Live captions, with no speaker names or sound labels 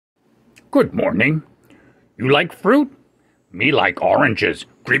Good morning. You like fruit? Me like oranges.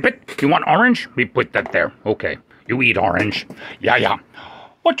 Creepit, you want orange? We put that there. Okay. You eat orange. Yeah.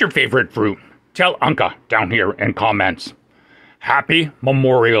 What's your favorite fruit? Tell Unka down here in comments. Happy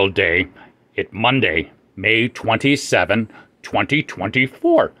Memorial Day. It's Monday, May 27,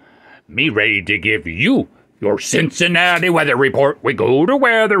 2024. Me ready to give you your Cincinnati weather report. We go to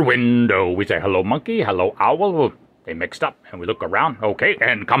weather window. We say hello monkey, hello owl. They mixed up and we look around. Okay,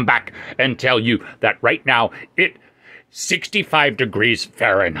 and come back and tell you that right now it's 65 degrees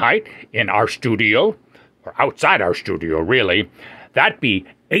Fahrenheit in our studio, or outside our studio really. That'd be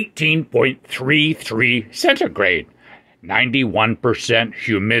 18.33 centigrade. 91%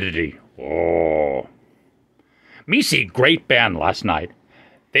 humidity. Oh. Me see great band last night.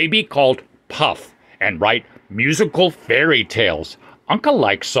 They be called PUFF and write musical fairy tales. Uncle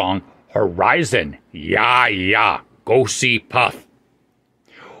likes song Horizon. Yeah. Go see PUFF.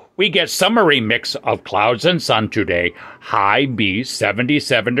 We get summery mix of clouds and sun today. High be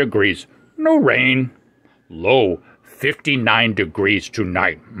 77 degrees. No rain. Low 59 degrees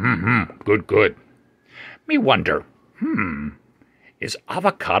tonight. Good. Me wonder, is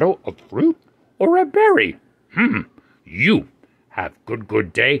avocado a fruit or a berry? You have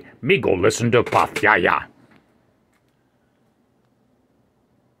good day. Me go listen to PUFF. Yeah.